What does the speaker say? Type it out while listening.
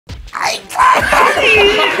ネ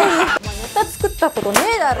タ作ったことね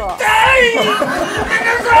えだろ。持っ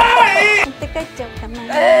て帰っちゃおうか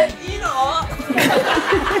な。いいの？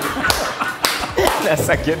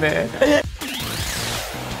情けねえ。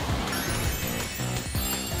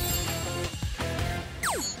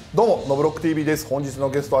どうもノブロック TV です。本日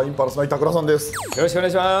のゲストはインパルスの板倉さんです。よろしくお願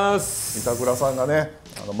いします。板倉さんがね、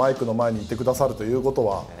マイクの前にいてくださるということ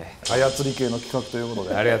は、操り系の企画ということ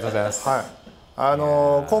で、ありがとうございます。はい。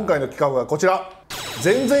今回の企画はこちら。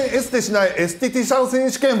全然エステしないエステティシャン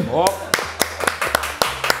選手権。ち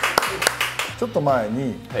ょっと前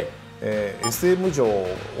に、はい、SM 女を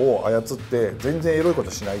操って全然エロいこ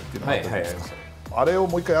としないっていうのがあったじゃないですか。あれを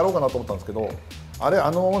もう一回やろうかなと思ったんですけど、あれ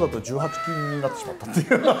ままだと18禁になってしまったって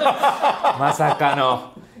いう。まさか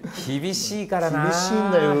の厳しいからな。厳しい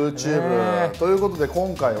んだよ YouTube。ということで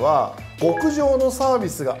今回は極上のサービ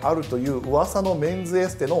スがあるという噂のメンズエ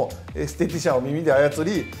ステのエステティシャンを耳で操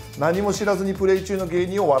り、何も知らずにプレイ中の芸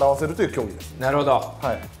人を笑わせるという競技です。なるほど。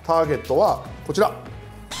はい。ターゲットはこちら。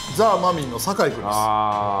ザ・マミィの酒井君です。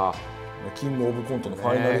キングオブコントのフ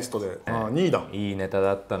ァイナリストで2位だ。いいネタ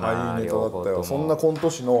だったな。いいネタだったよ。そんなコン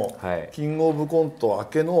ト師のキングオブコント明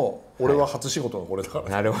けの俺は初仕事のこれだから。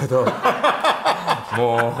なるほど。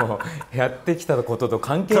もうやってきたことと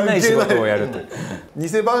関係ない仕事をやると。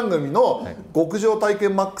偽番組の極上体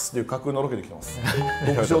験マックスという架空のロケで来てます。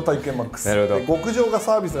極上体験マックス。なるほど。極上が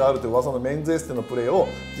サービスがあるという噂のメンズエステのプレーを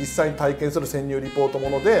実際に体験する潜入リポート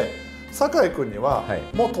もので、酒井君には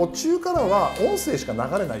もう途中からは音声しか流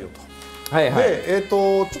れないよと。で、ち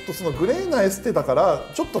ょっとそのグレーなエステだから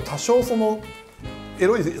ちょっと多少そのエ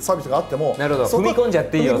ロいサービスがあっても、なるほど、踏み込んじゃっ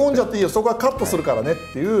ていいよ、踏み込んじゃっていいよ、そこはカットするからねっ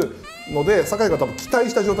ていうので、酒井が多分期待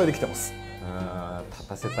した状態で来てます。立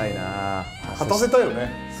たせたいな。立たせたいよ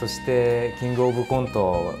ね。そしてキングオブコン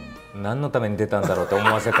ト何のために出たんだろうと思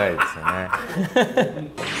わせたいですよね。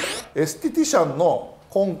エステティシャンの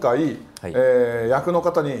今回、役の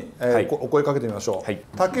方に、お声かけてみましょう。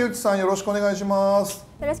竹内さん、よろしくお願いします。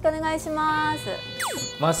よろしくお願いします。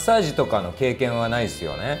マッサージとかの経験はないです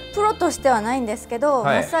よね。プロとしてはないんですけど、マ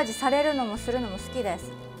ッサージされるのもするのも好きで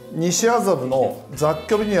す。西麻布の雑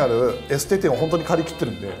居ビルにあるエステ店を本当に借り切って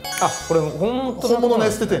るんで、これ本物の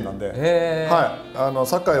エステ店なんで、はい、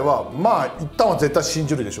酒井はまあ一旦は絶対信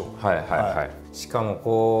じるでしょう。しかも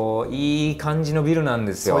こういい感じのビルなん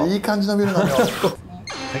ですよ。いい感じのビルなんだよ。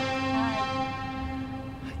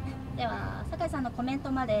では酒井さんのコメン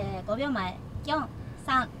トまで5秒前。4、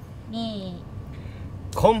3、2。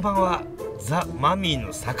こんばんは、ザ・マミィ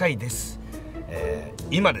の酒井です。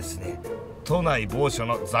今ですね、都内某所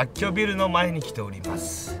の雑居ビルの前に来ておりま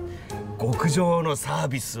す。極上のサー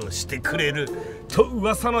ビスをしてくれると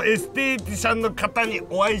噂のエステティシャンの方に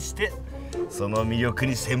お会いして、その魅力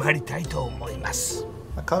に迫りたいと思います。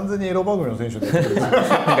完全にエロ番組の選手でな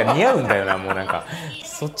んか似合うんだよな。もうなんか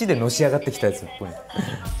そっちでのし上がってきたやつっぽい。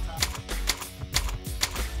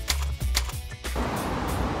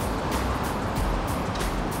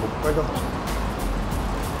結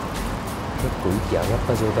構息上がっ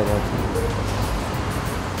た状態で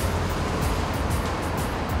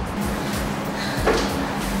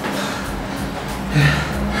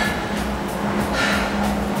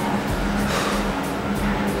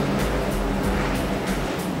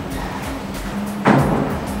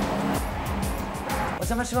お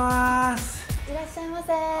邪魔します。いらっしゃいま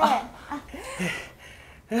せ。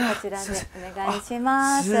こちらでお願いし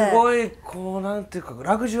ます。すごいこうなんていうか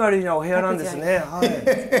ラグジュアリーなお部屋なんですね。はい。お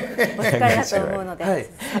疲れだと思うので、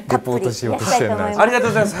レポートしようとしてるな。ありがとう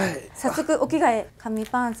ございます。早速お着替え紙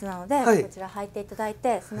パンツなので、こちら履いていただい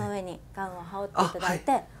て、その上にガウンを羽織っていただい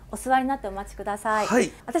て、お座りになってお待ちください。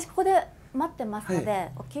私ここで待ってますの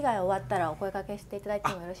で、お着替え終わったらお声掛けしていただいて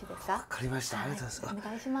もよろしいですか。わかりました。ありがとうございます。お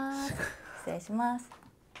願いします。失礼します。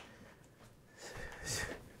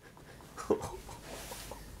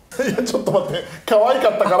いやちょっと待って、可愛か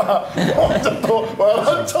ったからもうちょっと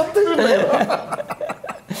笑っちゃってるんだけど。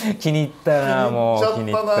気に入ったな。もう気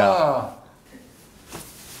に入った。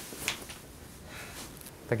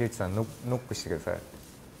竹内さんノックしてください。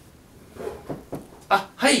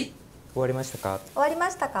はい。終わりましたか。終わり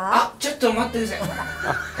ましたか。ちょっと待ってください。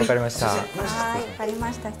わかりました。はい、わかり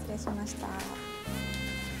ました。失礼しました。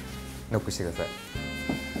ノックしてください。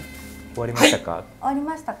終わりましたか。終わり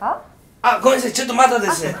ましたか。ごめんなさい、ちょっとまだで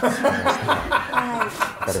すね。はい。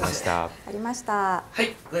わかりました。わかりました。は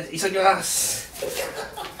い、急ぎます。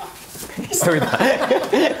急いだ。す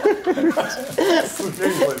げえ急い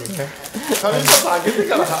でね。髪ちょっと上げて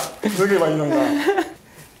から脱げばいいのにな。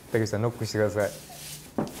竹内さんノックしてください。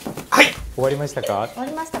はい。終わりましたか。終わ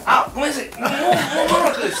りましたか。ごめんなさい。もう間も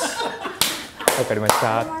なくです。わかりました。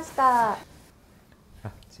わかりました。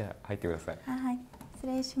じじゃあ入ってください。はい、失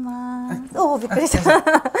礼します。おお、びっくりした。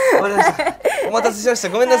お待たせしました。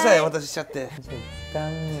ごめんなさい、お待たせしちゃって。じゃあ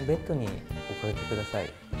一旦ベッドにおかけくださ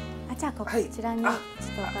い。じゃあこちらにちょっと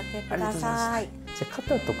おかけください。じゃあ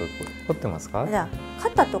肩とか凝ってますか？じゃあ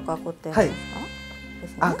肩とか凝ってます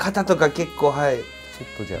か？あ、肩とか結構、はい。ちょ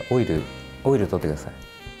っとじゃあオイル取ってください。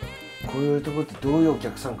こういうところってどういうお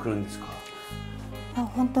客さん来るんですか？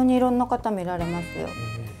本当にいろんな方見られますよ。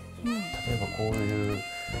例えばこういう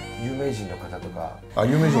有名人の方とか。あ、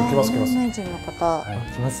有名人来ます来ます。有名人の方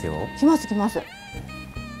来ますよ。来ます来ます。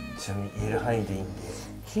ちなみに言える範囲でいいんで。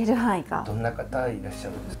言える範囲か。どんな方いらっしゃ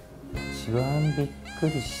るんですか？一番びっく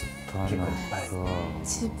りしたのが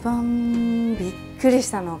一番びっくりし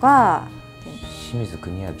たのが清水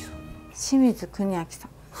国明さん。清水国明さ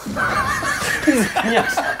ん。清水国明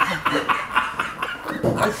さん。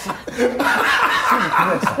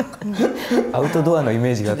アウトドアのイ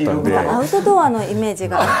メージがあったので、アウトドアのイメージ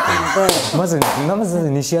があったので、まず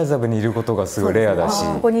西麻布にいることがすごいレアだし、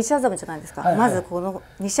ここ西麻布じゃないですか。まずこの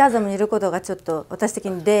西麻布にいることがちょっと私的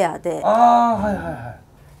にレアで。ああ、はいはいはい。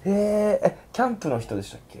キャンプの人で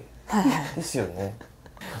したっけ？ですよね。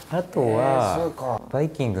あとはバイ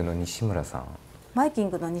キングの西村さん。バイキン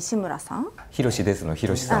グの西村さん。ひろしですのひ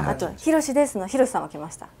ろしさん。あとひろしですのひろしさんも来ま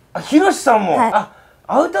した。あ、ひろしさんも。あ、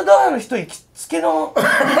アウトドアの人行きつけの。ア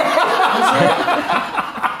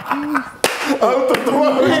ウトドア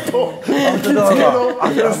の人。アウトドアの。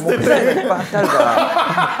あ、捨てていっぱい貼ってあるか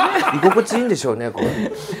ら。居心地いいんでしょうね、こ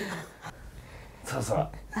れ。そうそう。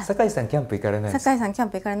酒井さんキャンプ行かれないですか？酒井さんキャン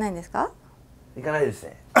プ行かれないんですか？行かないです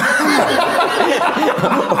ね。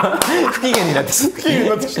不機嫌になってしまった。不機嫌に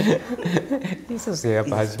なってきた。そうしてやっ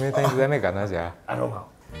ぱ始めないとダメかな。じゃあ。アロマ。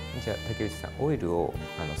じゃあ竹内さんオイルを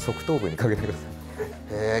側頭部にかけてくださ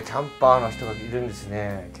い。キャンパーの人がいるんです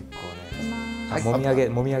ね。結構ね。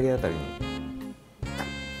もみあげあたりに。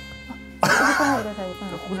こ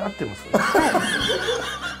こで合ってます？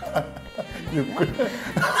ゆっくり。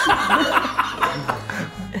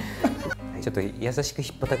ちょっと優しく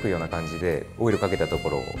引っ叩くような感じでオイルかけたとこ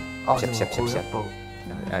ろをピシャピシャピシャピシャと。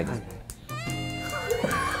はいですね。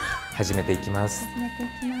始めていきます。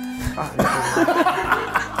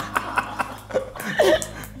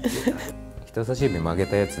人差し指曲げ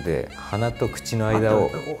たやつで鼻と口の間を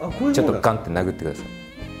ちょっとガンって殴ってください。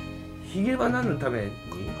ひげは何のために？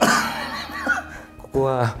ここ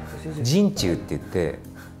は陣中って言って、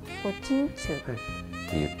陣中って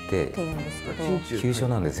言って言うんですけど、急所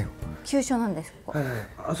なんですよ。急所なんです。ここ。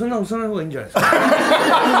あ、そんな押さない方がいいんじゃないですか。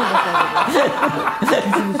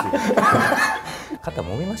肩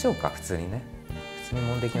揉みましょうか。普通にね。普通に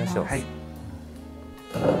揉んでいきましょう。はい。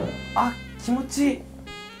あ、気持ちいい。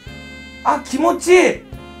あ、気持ちいい。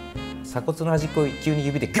鎖骨の端っこを急に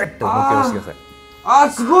指でグッと思いっきり押してください。あ、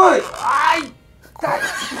すごい。あ、痛い。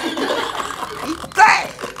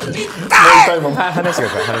話してく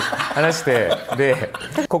ださい。話してで、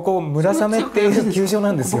ここ村雨っていう急所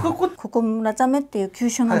なんですよ。ここ村雨っていう急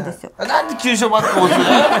所なんですよ。なんで急所ばっか押すの？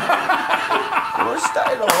殺し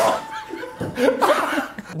たいの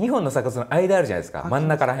？2本の鎖骨の間あるじゃないですか。真ん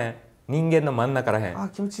中らへん。人間の真ん中らへん。あ、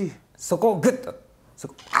気持ちいい。そこをグッと。そ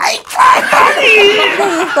こ。あ、痛い。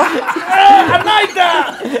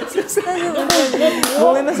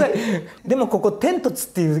ごめんなさい。でもここ天突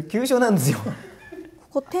っていう急所なんですよ。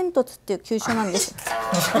ここ天突っていう急所なんです。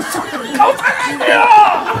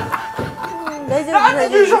大丈夫。なんで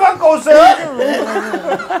急所ばっか押す？やだ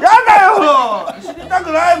よ。知りた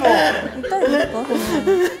くないもん。痛いです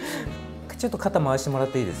か？ちょっと肩回してもらっ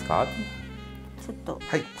ていいですか？ちょっと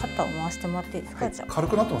肩を回してもらっていいですか？じゃあ。軽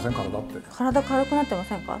くなってません？体って。体軽くなってま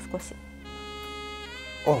せんか？少し。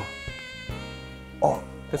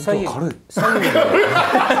左右軽い。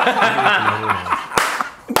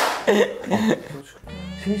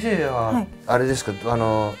先生はあれですか、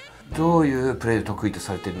どういうプレー得意と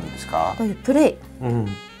されてるんですか？どういうプレイ？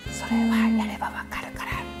それはやればわかるか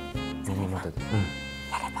ら。耳元で。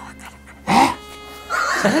やればわかるから。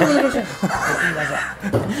無邪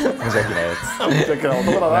気なやつ。無邪気な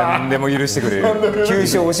男だな。何でも許してくれる。急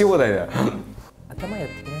所押し放題だ。頭やっ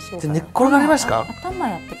ていきましょうか。寝っ転がりますか？頭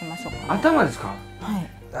やっていきましょうか。頭ですか？はい。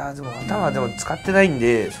でも頭は使ってないん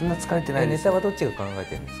で、そんな疲れてないです。ネタはどっちが考え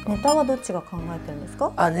てるんですか？ネタはどっちが考えてるんです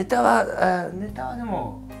か？ネタはで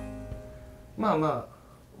もまあ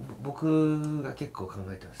僕が結構考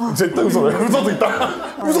えてます。絶対嘘だよ。嘘ついた。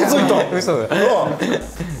嘘ついた。嘘だ。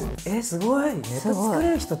すごい。ネタ作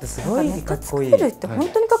れる人ってすごいかっこいい。作れるって本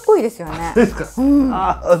当にかっこいいですよね。ですか？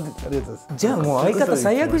ありがとうございます。じゃあもう相方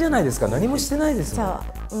最悪じゃないですか。何もしてないですよ。じゃ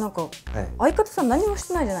あなんか相方さん何もし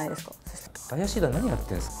てないじゃないですか。林田何やっ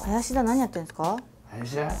てんですか？林田何やってんですか？あれ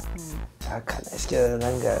じゃわかんないですけど、な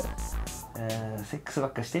んかセックスば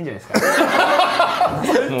っかしてんじゃないですか。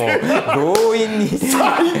もう強引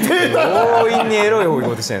にエロい方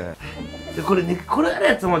向としてるな。でこれ寝っ転がる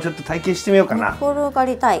やつもちょっと体験してみようかな。寝転が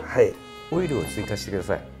りたい。はい。オイルを追加してくだ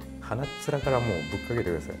さい。鼻っ面からもうぶっかけて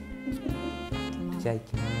ください。じゃあ行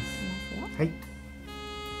きます。はい。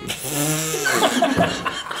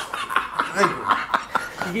はい。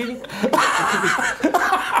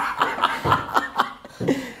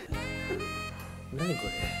何こ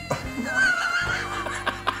れ。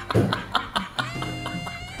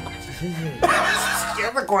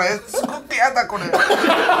やだこれ、すごくやだこれ。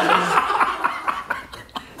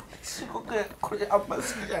すごくこれあんま好き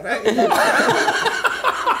じゃない。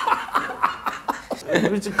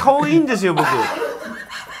別に顔いいんですよ僕。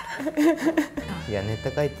いやネ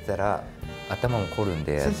タ書いてたら頭も凝るん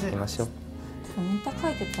でやっていきましょう。ネタ書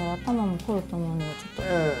いてたら頭も凝ると思うんでちょっ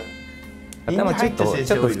と。頭ちょっと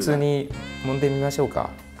普通に揉んでみましょうか。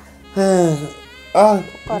あ、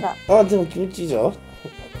でも気持ちいいぞ。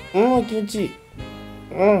気持ちいい。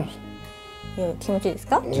気持ちいいです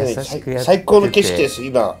か？優しくやってて最高の景色です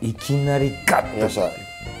今。いきなりガッと皆さん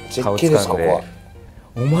絶景ですここは。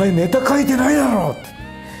お前ネタ書いてないだろって。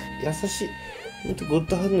優しい。ほんとゴッ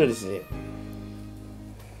ドハンドですね。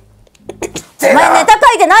お前ネタ書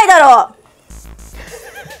いてないだろ。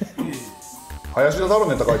林田だ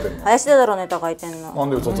ろネタ書いてんの。林田だろネタ書いてんの。なん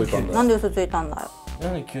で嘘ついたんだよ。なんで嘘ついたんだよ。な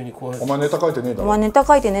んで急に怖い。お前ネタ書いてねえだろ。お前ネタ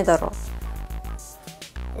書いてねえだろ。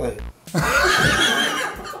おい。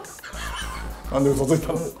なんで嘘つい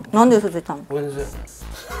たの。なんで嘘ついたの。ごめんなさい。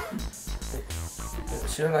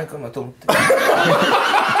知らないかなと思って。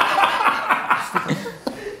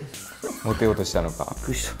モテようとしたのか。びっ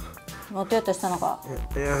くりした。モテようとしたのか。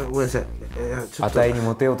いやごめんなさい。いやちょっと。値に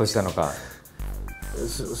モテようとしたのか。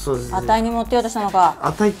そうですね。値にモテようとしたのか。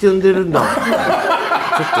値って呼んでるんだ。ちょっと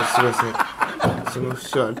すみません。その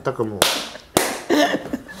節はあったかも。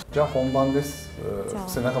じゃあ本番です。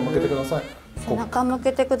背中向けてください。背中向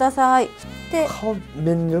けてください。で、顔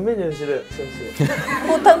めんにょめにょしてる先生。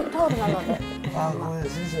こうタオルなので。あ、ごめん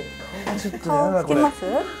先生。ちょっとや顔だこれ。拭きます？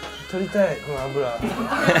取りたいこの油。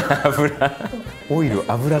オイル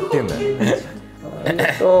油って言うんだよ。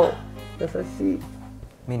優しい。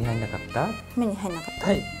目に入んなかった？目に入んなかった。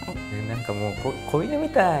はい。なんかもう子犬み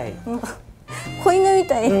たい。子犬み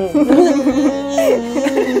たい。優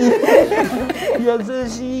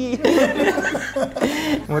しい。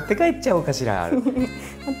持って帰っちゃおうかしら。持っ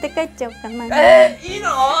て帰っちゃおうかな。いいの？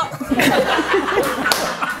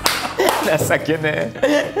情けねえ。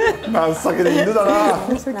情けねえ犬だな。なっ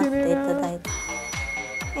ていただいて。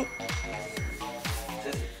はい。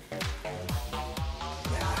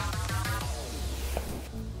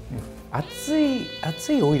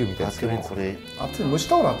熱いオイルみたいな。でもこれ熱い蒸し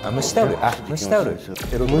タオルあった。蒸しタオル。蒸しタオル。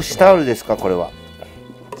蒸しタオルですかこれは。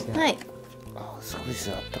はい。あ、すごいです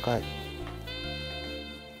ね。あったかい。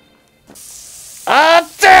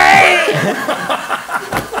熱い。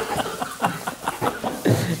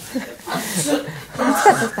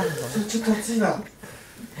ちょっと熱いな。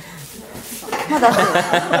まだ熱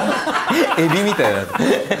い。エビみたいな。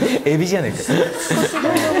エビじゃねえか。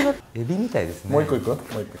エビみたいですね。もう一個いく？もう一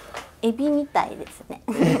個。エビみたいですね。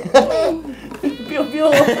ぴょぴ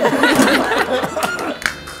ょ。エ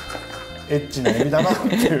ッチなエビだなって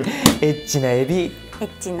いう。エッチなエビ。エッ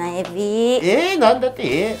チなエビ。なんだっ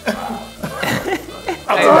て？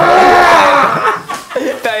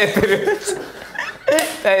耐えてる。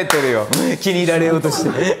耐えてるよ。気に入られようとし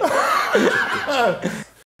て。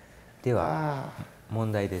では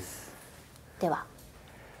問題です。では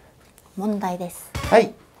問題です。は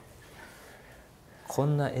い。こ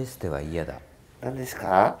んなエステは嫌だ。何です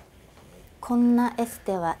か？こんなエス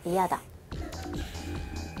テは嫌だ。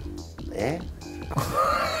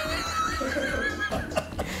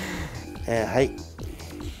はい。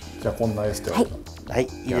じゃあこんなエステは。はい、い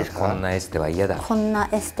いですか？こんなエステは嫌だ。こんな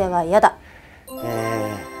エステは嫌だ。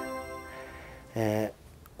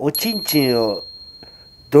おちんちんを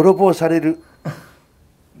泥棒される。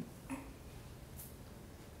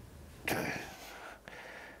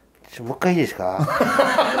もう一回いいですか？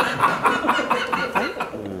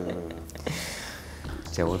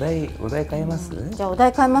じゃあお題変えます？じゃあお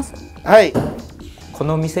題変えます。はい。こ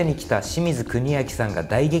の店に来た清水国明さんが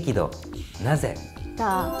大激怒。なぜ？じ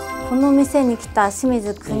ゃあこの店に来た清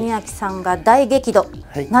水国明さんが大激怒。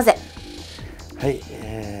はい、なぜ？はい。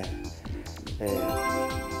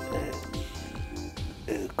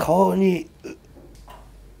顔に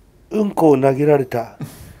うんこを投げられた。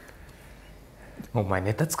お前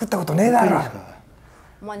ネタ作ったことねえだろ。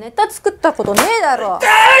お前ネタ作ったことねえだろ。ごめんな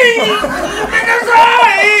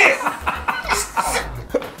さい。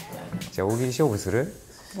じゃあ大喜利勝負する？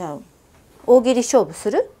じゃあ大喜利勝負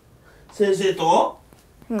する？先生と？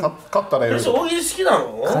勝ったらやる。先生大喜利好きな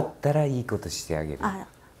の？勝ったらいいことしてあげる。あ、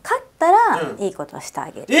勝ったらいいことをして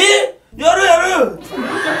あげる。やるやる。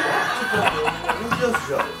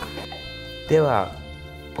では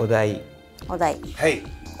お題。はい。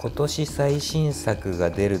今年最新作が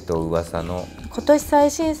出ると噂の。今年最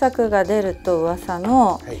新作が出ると噂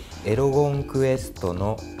の。エロゴンクエスト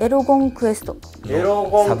の。エロゴンクエスト。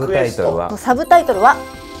サブタイトルは。サブタイトルは。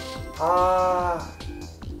は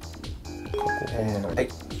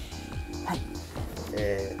い。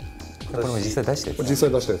これも実際出したやつ。実際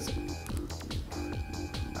出したやつ。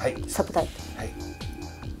はい。サブタイトル。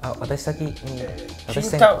あ、私先に。私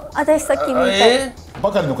先に言いたい。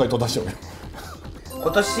ばかりの回答出しちゃうよ。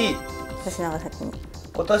今年。私のが先に。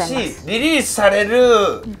今年リリースされ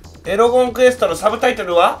るエロゴンクエストのサブタイト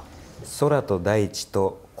ルは？空と大地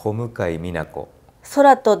と小向井美奈子。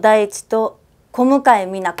空と大地と小向井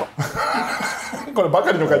美奈子。これば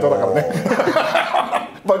かりの回答だからね。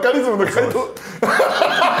バカリズムの回答。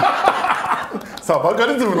さあバカ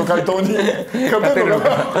リズムの回答に勝てるの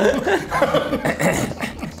か。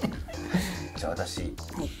じゃあ私。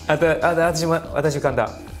私浮かんだ。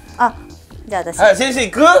あ、じゃあ私。はい、先生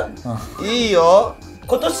行く？いいよ。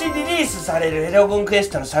今年リリースされるエロゴンクエス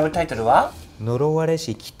トのサブタイトルは？呪われ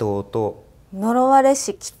し祈祷と。呪われ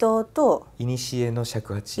し祈祷と。いにしえの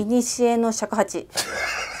尺八。いにしえの尺八。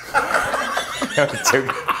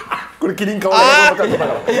これキリン川の回答だ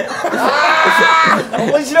から。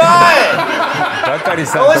面白い。ばかり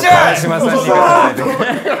さんと川島さんに言われて。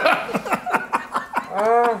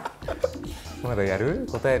まだやる？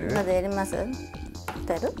答える？まだやります？答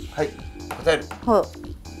える？はい、答える。は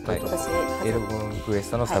い。私エロゴンクエス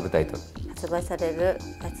トのサブタイトル。発売される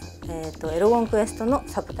やつ、エロゴンクエストの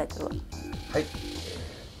サブタイトルは。はい。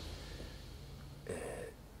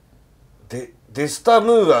デスタ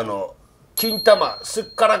ムーアの金玉すっ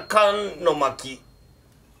からかんの巻。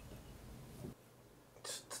ち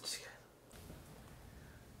ょっと違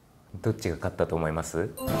う。どっちが勝ったと思います？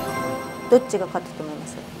どっちが勝ったと思いま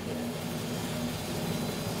す？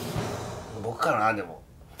僕かな。でも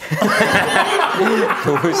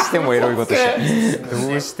どうしてもエロいことして。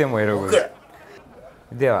どうしてもエロいことして。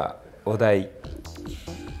ではお題。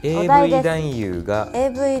AV 男優が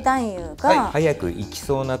早く行き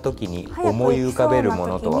そうな時に思い浮かべるも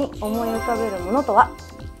のとは？思い浮かべるものとは？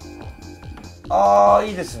ああ、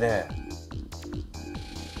いいですね。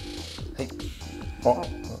はい。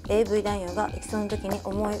AV 男優が行きそうな時に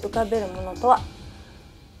思い浮かべるものとは？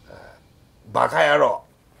バカ野郎。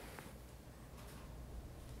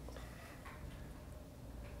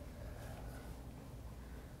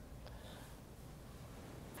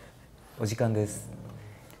お時間です。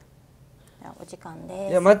お時間で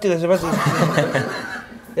す。いや待ってください、待ってください。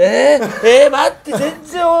待って、全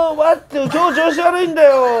然待って、今日調子悪いんだ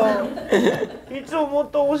よ。いつもも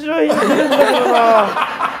っと面白い日に出るんだけどな。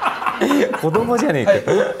子供じゃねえ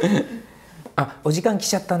か。あ、お時間来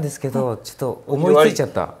ちゃったんですけど、ちょっと思いついちゃっ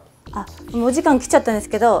た。あ、もうお時間来ちゃったんです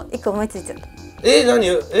けど、一個思いついちゃった。何？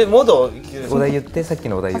まだ？お題言って、さっき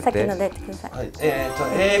のお題言って。さっきので言ってください。はい。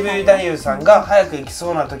AV 男優さんが早く行き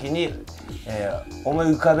そうな時に、思い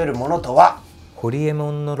浮かべるものとは？ホリエモ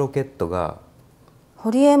ンのロケットが。ホ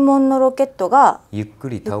リエモンのロケットがゆっく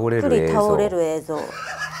り倒れる映像。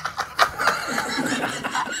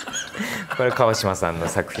これ川島さんの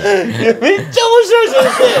作品。いや、めっちゃ面白い先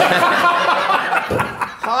生。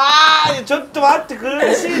はーい、ちょっと待って、苦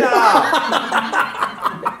しいな。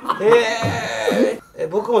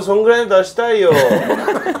僕もそんぐらいの出したいよ。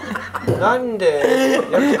なんで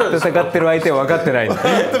やってたんですか？戦ってる相手は分かってないんだ。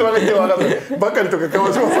やってる相手は分かってない。ばかりとか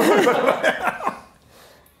川島さんだから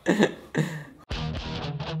ね。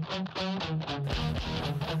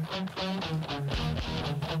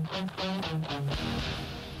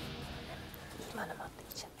今の持って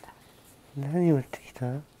きちゃった。何持ってきた？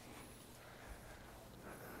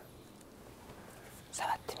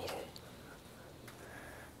触ってみ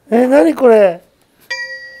る？何これ？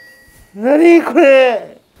何こ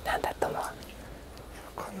れ？なんだと思う？わ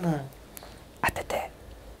かんない。当てて。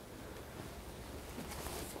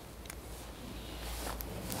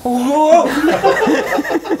おお。ピ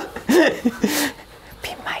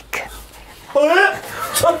ンマイク。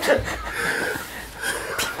ちょっと。ピ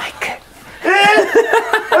ンマイク。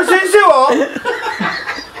先生は？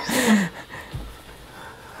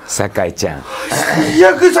酒井ちゃん。最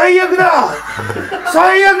悪だ。最悪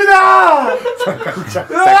だ。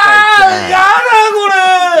うわー、やだこ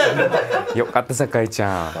れ。よかった酒井ち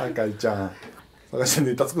ゃん。酒井ちゃん。酒井ちゃん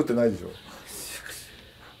ネタ作ってないでしょ。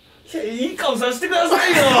いや、いい顔させてくださ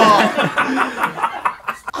いよ。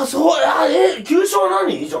あ、そう、急所は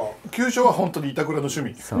何じゃん。急所は本当に板倉の趣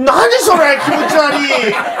味。何それ、気持ち悪い。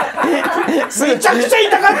めちゃくちゃ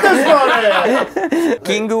痛かったですよあれ。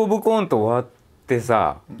キングオブコント終わって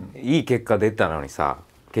さ、いい結果出たのにさ、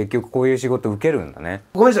結局こういう仕事受けるんだね。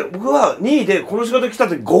ごめんなさい、僕は2位でこの仕事来た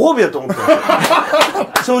時ご褒美だと思って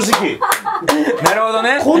た。正直。なるほど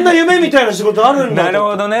ね。こんな夢みたいな仕事あるんだ。なる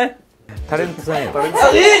ほどね。タレントさんや。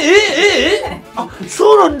あ、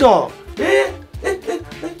そうなんだ。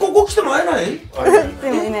ここ来ても会えない？で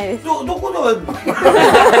もいないです。どこだ？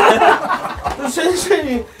先生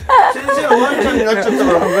のワンちゃんになっちゃった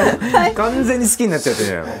から。完全に好きになっちゃってる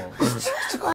じゃん。